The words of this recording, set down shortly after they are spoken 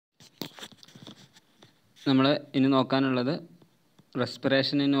നമ്മൾ ഇനി നോക്കാനുള്ളത്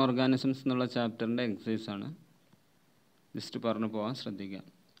respiration in organisms എന്നുള്ള ചാപ്റ്ററിൻ്റെ എക്സസൈസാണ്. ജസ്റ്റ് പറഞ്ഞു പോകാൻ ശ്രദ്ധിക്കുക.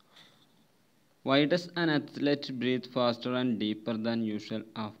 Why does an athlete breath faster and deeper than usual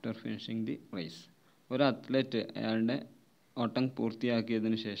after finishing the raise? ഒരു അത്ലറ്റ് അയാളുടെ ഓട്ടം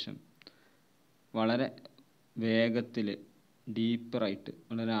പൂർത്തിയാക്കിയതിന് ശേഷം വളരെ വേഗത്തിൽ ഡീപ്പറായിട്ട്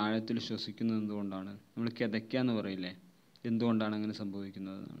വളരെ ആഴത്തിൽ ശ്വസിക്കുന്നത് എന്തുകൊണ്ടാണ്? നമ്മൾ കിതയ്ക്കുക എന്ന് പറയില്ലേ, എന്തുകൊണ്ടാണ് അങ്ങനെ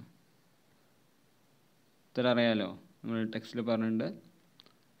സംഭവിക്കുന്നതെന്നാണ്. ഇത്ര അറിയാലോ, നമ്മൾ ടെക്സ്റ്റിൽ പറഞ്ഞിട്ടുണ്ട്.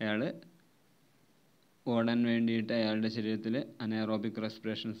 അയാൾ ഓടാൻ വേണ്ടിയിട്ട് അയാളുടെ ശരീരത്തിൽ അനേറോബിക്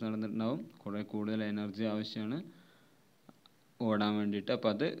റെസ്പിറേഷൻസ് നടന്നിട്ടുണ്ടാവും. കുറേ കൂടുതൽ എനർജി ആവശ്യമാണ് ഓടാൻ വേണ്ടിയിട്ട്. അപ്പോൾ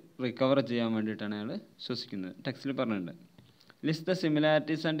അത് റിക്കവർ ചെയ്യാൻ വേണ്ടിയിട്ടാണ് അയാൾ ശ്വസിക്കുന്നത്. ടെക്സ്റ്റിൽ പറഞ്ഞിട്ടുണ്ട്. List the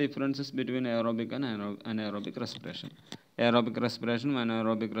similarities and differences between aerobic and anaerobic respiration. Aerobic റെസ്പിറേഷനും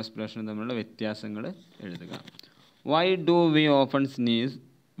anaerobic റെസ്പിറേഷനും തമ്മിലുള്ള വ്യത്യാസങ്ങൾ എഴുതുക. Why do we often sneeze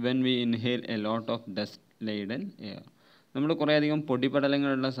when we inhale a lot of dust Leiden air? നമ്മൾ കുറേയധികം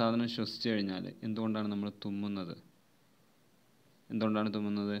പൊടിപടലങ്ങളുള്ള സാധനം ശ്വസിച്ചു കഴിഞ്ഞാൽ എന്തുകൊണ്ടാണ് നമ്മൾ തുമ്മുന്നത്? എന്തുകൊണ്ടാണ്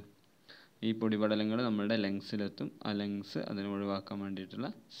തുമ്മുന്നത്? ഈ പൊടിപടലങ്ങൾ നമ്മളുടെ ലങ്സിലെത്തും. ആ ലങ്സ് അതിനെ ഒഴിവാക്കാൻ വേണ്ടിയിട്ടുള്ള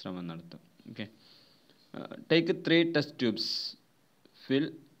ശ്രമം നടത്തും. Okay, take 3 test tubes, fill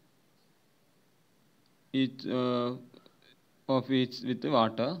each of each with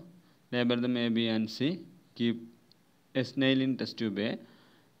water, label them A, B and C, keep a snail in test tube A,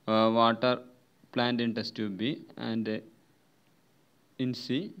 water plant in test tube B, and in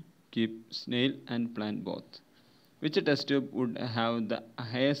C keep snail and plant both. Which test tube would have the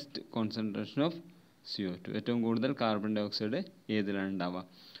highest concentration of CO2? ഏറ്റവും കൂടുതൽ carbon dye oxide ഏതിലാണ് ഉണ്ടാവുക?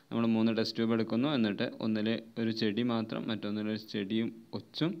 നമ്മൾ 3 test tube എടുക്കുന്നു. എന്നിട്ട് ഒന്നിൽ ഒരു ചെടി മാത്രം, മറ്റൊന്നിൽ ഒരു ചെടിയും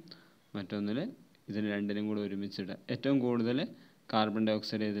ഒച്ചും, മറ്റൊന്നിൽ ഇതിന് രണ്ടിനും കൂടെ ഒരുമിച്ചിടുക. ഏറ്റവും കൂടുതൽ കാർബൺ ഡൈ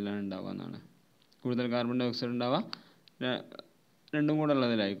ഓക്സൈഡ് ഏതിലാണ് ഉണ്ടാവുക എന്നാണ്. കൂടുതൽ കാർബൺ ഡൈ ഓക്സൈഡ് ഉണ്ടാവുക രണ്ടും കൂടെ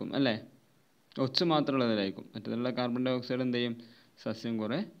ഉള്ളതിലായിരിക്കും അല്ലേ? ഒച്ച് മാത്രം ഉള്ളതിലായിരിക്കും. മറ്റേതുള്ള കാർബൺ ഡൈ ഓക്സൈഡ് എന്ത് ചെയ്യും? സസ്യം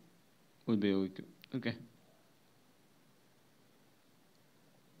കുറേ ഉപയോഗിക്കും. ഓക്കെ,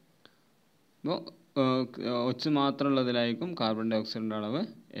 അപ്പോൾ ഒച്ച് മാത്രമുള്ളതിലായിരിക്കും കാർബൺ ഡൈ ഓക്സൈഡിൻ്റെ അളവ്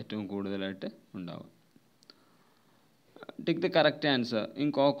ഏറ്റവും കൂടുതലായിട്ട് ഉണ്ടാവുക. Tick the correct answer. In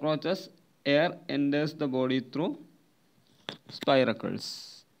cockroaches air enters the body through spiracles.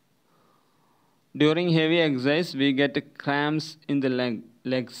 During heavy exercise we get cramps in the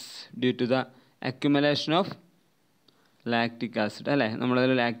legs due to the accumulation of lactic acid. അല്ലേ,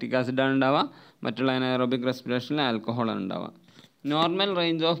 നമ്മളതിൽ lactic ആസിഡാണ് ഉണ്ടാവുക. മറ്റുള്ള anaerobic റെസ്പിറേഷനിൽ ആൽക്കഹോളാണ് ഉണ്ടാവുക. Normal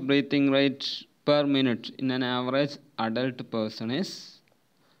range of breathing rate per minute in an average adult person is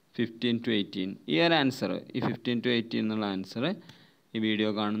 15 to 18. ഈ ഒരു answer, ഈ 15 to 18 എന്നുള്ള answer ഈ വീഡിയോ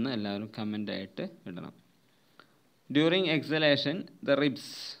കാണുന്ന എല്ലാവരും കമൻ്റായിട്ട് ഇടണം. During exhalation the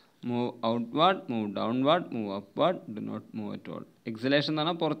ribs move outward, move downward, move upward, do not move at all. Exhalation എന്ന്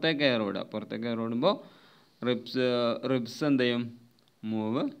പറഞ്ഞാൽ പുറത്തേക്ക് എയർ വിടുക. പുറത്തേക്ക് എയർ വിടുമ്പോൾ റിബ്സ് എന്ത് ചെയ്യും?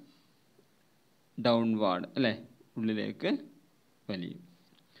 മൂവ് ഡൗൺവാർഡ് അല്ലേ, ഉള്ളിലേക്ക് വലിയും.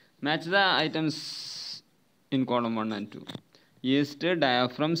 Match the items in column 1 and 2. East,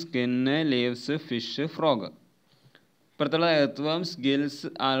 diaphragm, skin, leaves, fish, frog. ഇപ്പുറത്തുള്ള earth gills,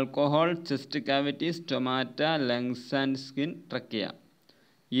 alcohol, chest cavity, stomata, lungs and skin, trachea.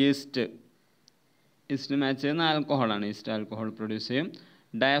 East match ചെയ്യുന്ന ആൽക്കഹോളാണ്. ഈസ്റ്റ് ആൽക്കഹോൾ പ്രൊഡ്യൂസ് ചെയ്യും.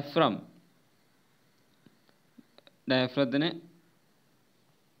 ഡയഫ്രത്തിന്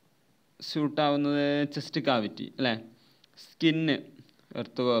സ്യൂട്ടാവുന്നത് chest cavity അല്ലേ. Skin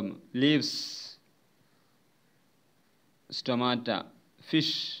earth വേം, leaves stomata,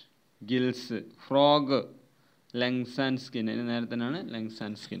 fish gills, frog lungs and skin. ഇതിന് നേരെ തന്നെയാണ് lungs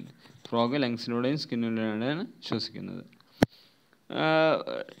and skin. Frog ലങ്സിലൂടെയും സ്കിന്നിലൂടെയാണ് ശ്വസിക്കുന്നത്.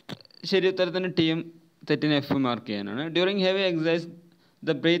 ശരി ഉത്തരത്തിന് team, തെറ്റിന് F mark ചെയ്യാനാണ്. During heavy exercise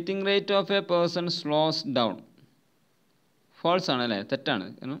the breathing rate of A person slows down. False ആണ് അല്ലേ, തെറ്റാണ്.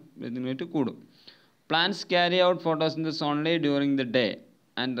 കാരണം ബ്രീത്തിങ് റേറ്റ് കൂടും. Plants carry out photosynthesis only during the day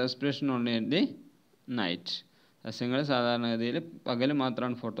and respiration only at the night. സസ്യങ്ങൾ സാധാരണഗതിയിൽ പകൽ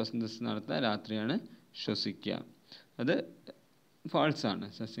മാത്രമാണ് ഫോട്ടോസിന്തസിസ് നടത്തുക, രാത്രിയാണ് ശ്വസിക്കുക. അത് ഫാൾസാണ്.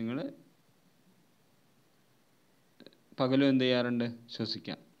 സസ്യങ്ങൾ പകലും എന്ത് ചെയ്യാറുണ്ട്?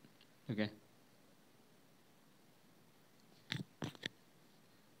 ശ്വസിക്കാം. Okay,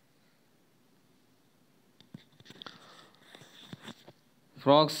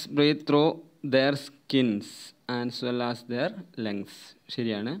 frogs breath through there skins as well as there lungs.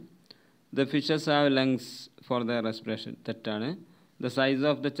 ശരിയാണ്. The fishes have lungs for their respiration. തെറ്റാണ്. The size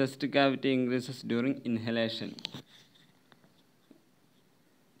of the chest cavity increases during inhalation.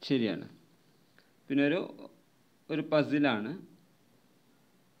 ശരിയാണ്. പിന്നെ ഒരു പസിലാണ്.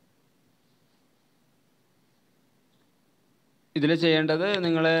 ഇതിൽ ചെയ്യേണ്ടത്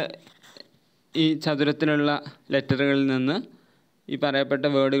നിങ്ങൾ ഈ ചതുരത്തിലുള്ള ലെറ്ററുകളിൽ നിന്ന് ഈ പറയപ്പെട്ട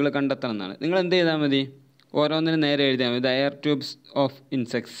വേർഡുകൾ കണ്ടെത്തണം എന്നാണ്. നിങ്ങൾ എന്ത് ചെയ്താൽ മതി? ഓരോന്നിനും നേരെ എഴുതിയാൽ മതി. The air tubes of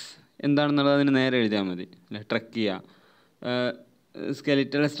insects എന്താണെന്നുള്ളത് അതിന് നേരെ എഴുതിയാൽ മതി. അല്ലെ, trachea,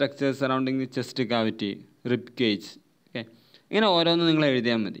 skeletal structures surrounding the chest cavity, rib cage. Okay, ഇങ്ങനെ ഓരോന്നും നിങ്ങൾ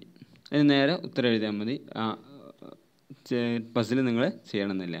എഴുതിയാൽ മതി. അതിന് നേരെ ഉത്തരം എഴുതിയാൽ മതി. പസിൽ നിങ്ങൾ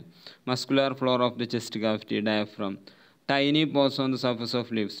ചെയ്യണമെന്നില്ല. Muscular floor of the chest cavity, diaphragm, tiny pores on the surface of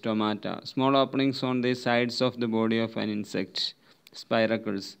leaves, stomata, small openings on the sides of the body of an insect,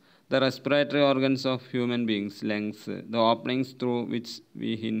 spiracles, the respiratory organs of human beings, lungs, the openings through which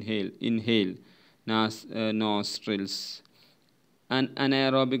we inhale, nostrils, and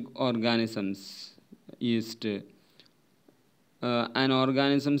anaerobic organisms, yeast, and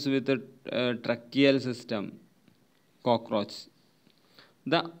organisms with a tracheal system, cockroach.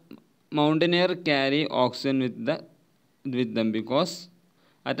 The mountaineer carry oxygen with them because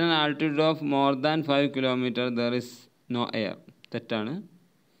at an altitude of more than 5 kilometers there is no air. തെറ്റാണ്.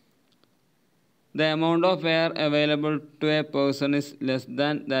 The amount of air available to a person is less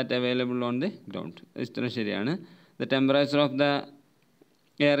than that available on the ground. ഇത്ര ശരിയാണ്. The temperature of the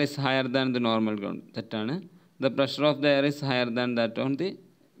air is higher than the normal ground. തെറ്റാണ്. The pressure of the air is higher than that on the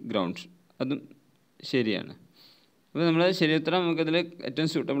ground. അതും ശരിയാണ്. അപ്പോൾ നമ്മൾ ശരിയുത്തരം നമുക്കതിൽ ഏറ്റവും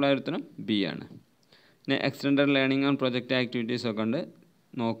സ്യൂട്ടബിൾ ആയ ഉത്തരം ബി ആണ്. പിന്നെ എക്സ്റ്റൻഡഡ് ലേണിംഗ് ആൻഡ് പ്രൊജക്റ്റ് ആക്ടിവിറ്റീസൊക്കെ ഉണ്ട്,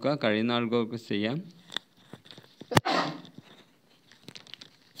 നോക്കുക. കഴിയുന്ന ആൾക്കാർക്ക്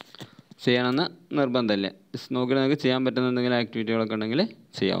ചെയ്യണമെന്ന് നിർബന്ധമില്ല. നോക്കി നിങ്ങൾക്ക് ചെയ്യാൻ പറ്റുന്ന എന്തെങ്കിലും ആക്ടിവിറ്റികളൊക്കെ ഉണ്ടെങ്കിൽ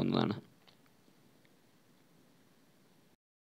ചെയ്യാവുന്നതാണ്.